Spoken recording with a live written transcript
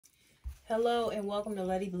Hello and welcome to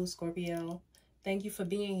Letiblu Scorpio. Thank you for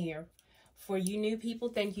being here. For you new people,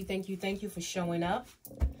 thank you for showing up.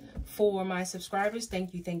 For my subscribers,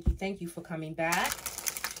 thank you for coming back.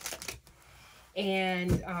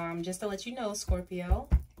 And just to let you know, Scorpio,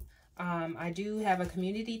 I do have a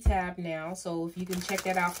community tab now, so if you can check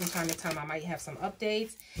that out from time to time, I might have some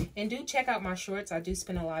updates. And do check out my shorts. I do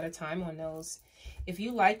spend a lot of time on those. If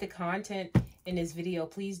you like the content in this video,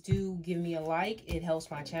 please do give me a like. It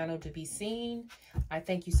helps my channel to be seen. I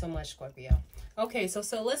thank you so much, Scorpio. Okay, so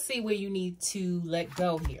let's see where you need to let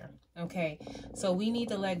go here. Okay, so we need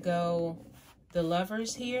to let go the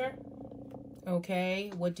Lovers here.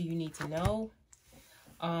 Okay, what do you need to know?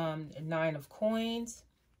 9 of Coins.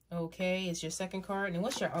 Okay, it's your second card. And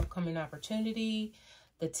what's your upcoming opportunity?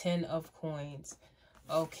 The 10 of Coins.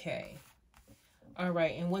 Okay. All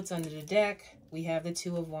right, and what's under the deck? We have the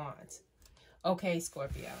 2 of Wands. Okay,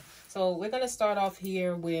 Scorpio. So we're going to start off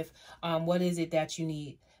here with what is it that you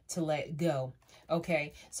need to let go.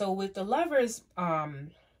 Okay, so with the Lovers,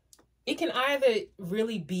 it can either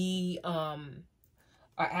really be an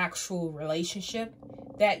actual relationship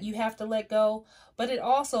that you have to let go, but it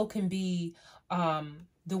also can be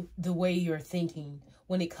the way you're thinking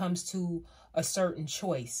when it comes to a certain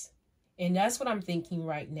choice. And that's what I'm thinking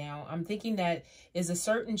right now. I'm thinking that is a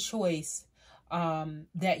certain choice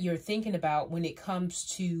that you're thinking about when it comes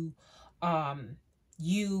to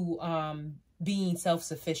you being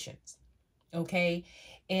self-sufficient. Okay.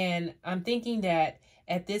 And I'm thinking that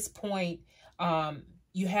at this point,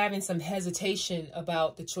 you're having some hesitation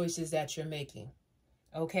about the choices that you're making.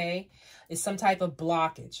 Okay. It's some type of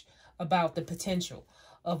blockage about the potential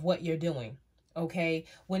of what you're doing. Okay.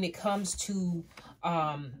 When it comes to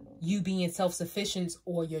you being self-sufficient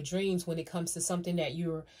or your dreams, when it comes to something that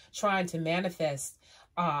you're trying to manifest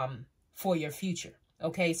for your future.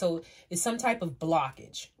 Okay. So it's some type of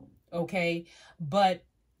blockage. Okay. But,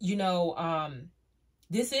 you know,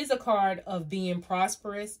 this is a card of being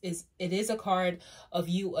prosperous. It is a card of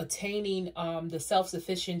you attaining the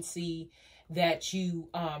self-sufficiency that you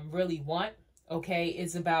really want. Okay.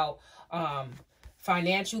 It's about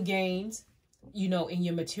financial gains, you know, in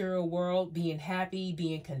your material world, being happy,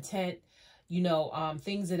 being content, you know,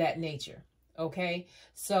 things of that nature. Okay.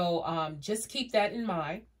 So just keep that in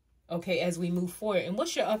mind. Okay. As we move forward. And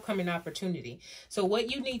what's your upcoming opportunity? So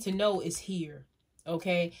what you need to know is here.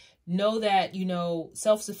 Okay. Know that, you know,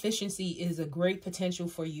 self-sufficiency is a great potential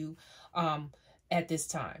for you at this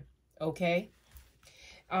time. Okay.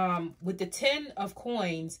 With the 10 of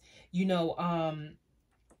Coins, you know,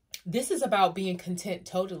 this is about being content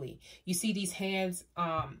totally. You see these hands,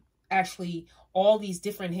 actually all these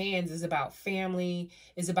different hands is about family,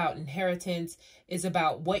 is about inheritance, is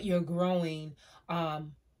about what you're growing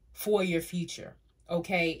for your future.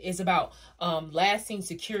 Okay. It's about lasting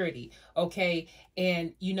security. Okay.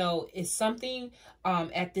 And, you know, it's something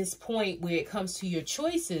at this point where it comes to your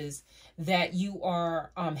choices that you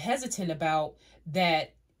are hesitant about,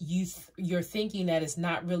 that you're thinking that it's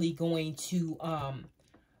not really going to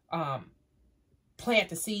plant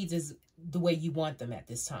the seeds as the way you want them at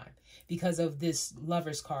this time because of this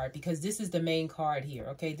Lovers card, because this is the main card here.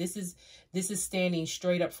 Okay. This is standing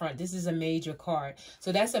straight up front. This is a major card.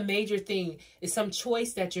 So that's a major thing. It's some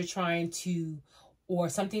choice that you're trying to, or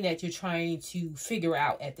something that you're trying to figure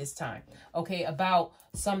out at this time. Okay. About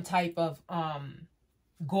some type of,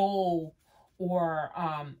 goal or,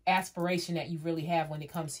 aspiration that you really have when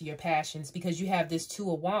it comes to your passions, because you have this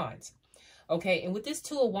 2 of Wands. Okay, and with this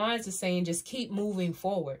 2 of Wands is saying just keep moving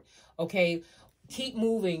forward. Okay, keep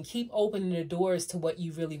moving, keep opening the doors to what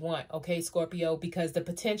you really want. Okay, Scorpio, because the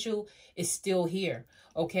potential is still here.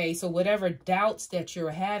 Okay, so whatever doubts that you're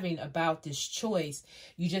having about this choice,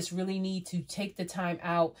 you just really need to take the time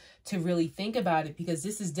out to really think about it, because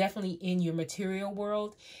this is definitely in your material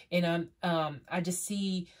world. And I just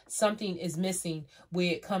see something is missing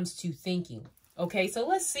where it comes to thinking. Okay, so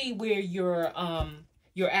let's see where your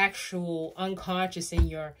actual unconscious and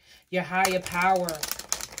your higher power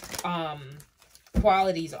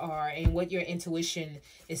qualities are, and what your intuition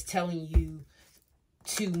is telling you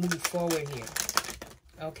to move forward here.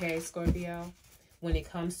 Okay, Scorpio, when it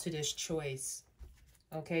comes to this choice.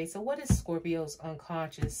 Okay, so what is Scorpio's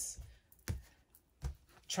unconscious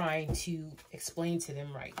trying to explain to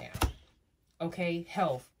them right now? Okay,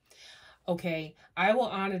 health. Okay, I will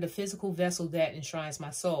honor the physical vessel that enshrines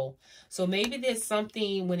my soul. So maybe there's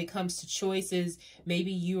something when it comes to choices,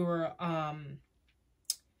 maybe you're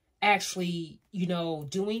actually, you know,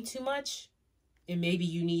 doing too much, and maybe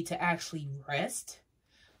you need to actually rest.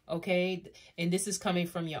 Okay, and this is coming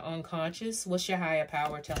from your unconscious. What's your higher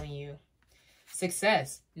power telling you?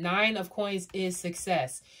 success. 9 of coins is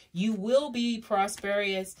success. You will be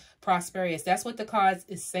prosperous. That's what the cards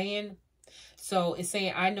is saying. So it's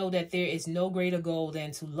saying, I know that there is no greater goal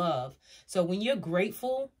than to love. So when you're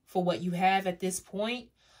grateful for what you have at this point,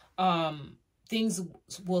 things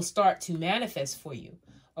will start to manifest for you.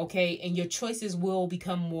 Okay, and your choices will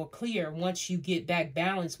become more clear once you get back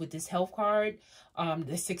balance with this health card.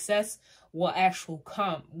 The success will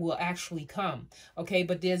actually come. Okay,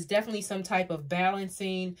 but there's definitely some type of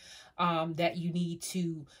balancing that you need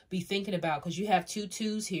to be thinking about, because you have 2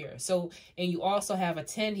 2s here. So, and you also have a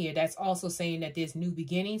 10 here. That's also saying that there's new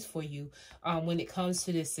beginnings for you when it comes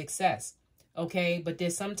to this success. Okay, but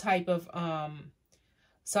there's some type of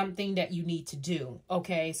something that you need to do.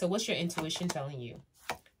 Okay, so what's your intuition telling you?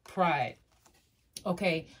 Pride.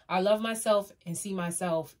 Okay, I love myself and see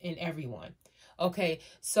myself in everyone. Okay,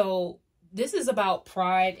 so this is about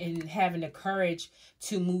pride and having the courage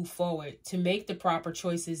to move forward, to make the proper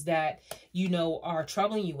choices that, you know, are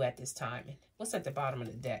troubling you at this time. What's at the bottom of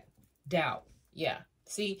the deck? Doubt. Yeah.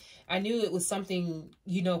 See, I knew it was something,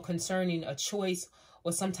 you know, concerning a choice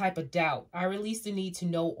or some type of doubt. I released the need to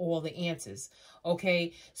know all the answers.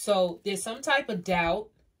 Okay, so there's some type of doubt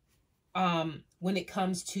when it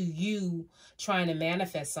comes to you trying to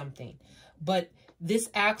manifest something. But this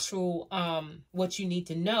actual, what you need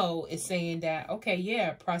to know is saying that, okay,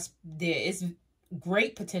 yeah, there is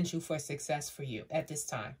great potential for success for you at this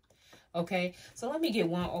time. Okay, so let me get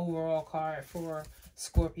one overall card for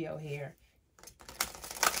Scorpio here.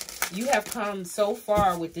 You have come so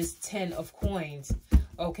far with this 10 of coins,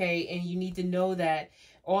 okay, and you need to know that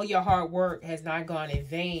all your hard work has not gone in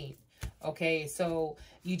vain. Okay, so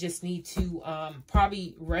you just need to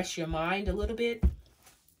probably rest your mind a little bit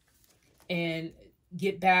and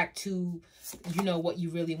get back to, you know, what you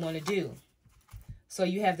really want to do. So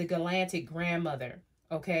you have the Galantic grandmother,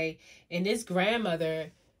 okay? And this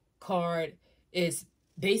grandmother card is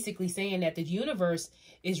basically saying that the universe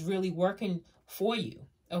is really working for you,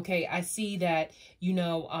 okay? I see that, you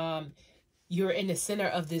know, you're in the center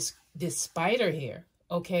of this spider here.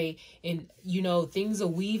 Okay, and you know, things are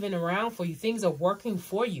weaving around for you. Things are working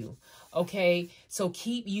for you. Okay, so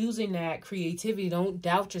keep using that creativity. Don't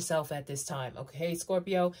doubt yourself at this time. Okay,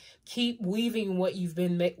 Scorpio, keep weaving what you've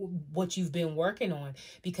been working on,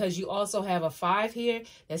 because you also have a 5 here.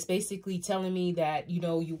 That's basically telling me that, you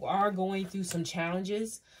know, you are going through some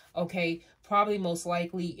challenges. Okay, probably most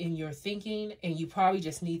likely in your thinking, and you probably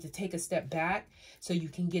just need to take a step back so you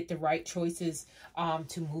can get the right choices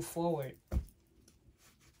to move forward.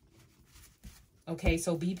 Okay,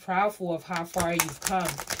 so be proudful of how far you've come,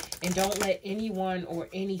 and don't let anyone or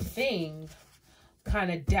anything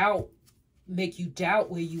kind of make you doubt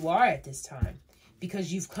where you are at this time,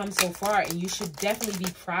 because you've come so far, and you should definitely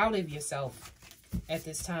be proud of yourself at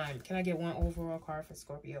this time. Can I get one overall card for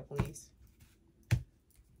Scorpio, please?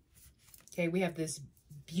 Okay, we have this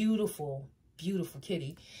beautiful, beautiful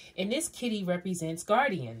kitty, and this kitty represents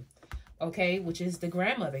guardian, okay, which is the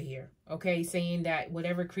grandmother here, okay, saying that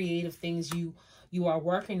whatever creative things you are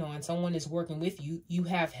working on, someone is working with you. You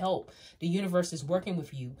have help. The universe is working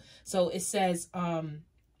with you. So it says,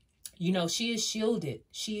 you know, she is shielded.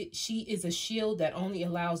 She is a shield that only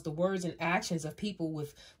allows the words and actions of people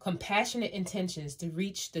with compassionate intentions to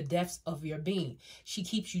reach the depths of your being. She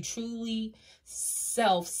keeps you truly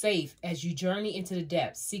safe as you journey into the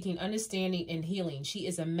depths, seeking understanding and healing. She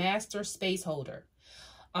is a master space holder.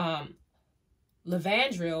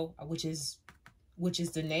 Lavandril, which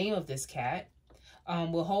is the name of this cat,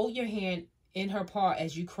 will hold your hand in her paw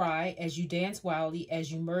as you cry, as you dance wildly, as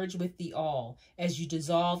you merge with the all, as you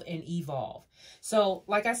dissolve and evolve. So,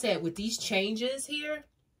 like I said, with these changes here,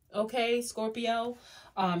 okay, Scorpio,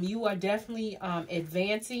 you are definitely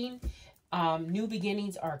advancing. New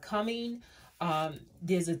beginnings are coming.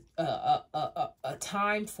 There's a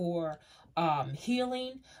time for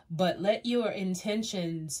healing, but let your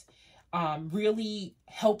intentions really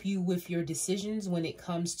help you with your decisions when it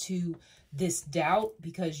comes to this doubt,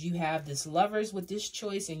 because you have this Lovers with this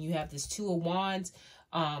choice, and you have this 2 of Wands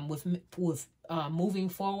with moving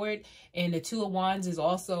forward. And the 2 of Wands is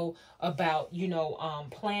also about, you know,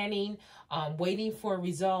 planning, waiting for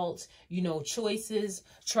results, you know, choices,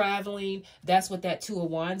 traveling. That's what that 2 of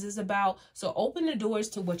Wands is about. So open the doors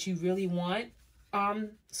to what you really want,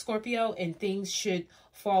 Scorpio, and things should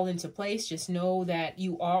fall into place. Just know that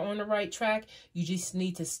you are on the right track. You just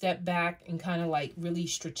need to step back and kind of like really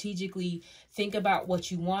strategically think about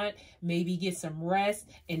what you want, maybe get some rest,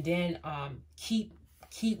 and then keep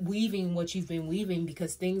weaving what you've been weaving,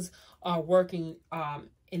 because things are working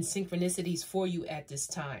in synchronicities for you at this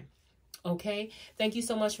time. Okay, thank you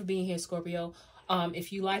so much for being here, Scorpio.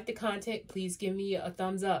 If you like the content, please give me a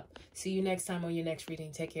thumbs up. See you next time on your next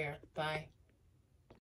reading. Take care. Bye.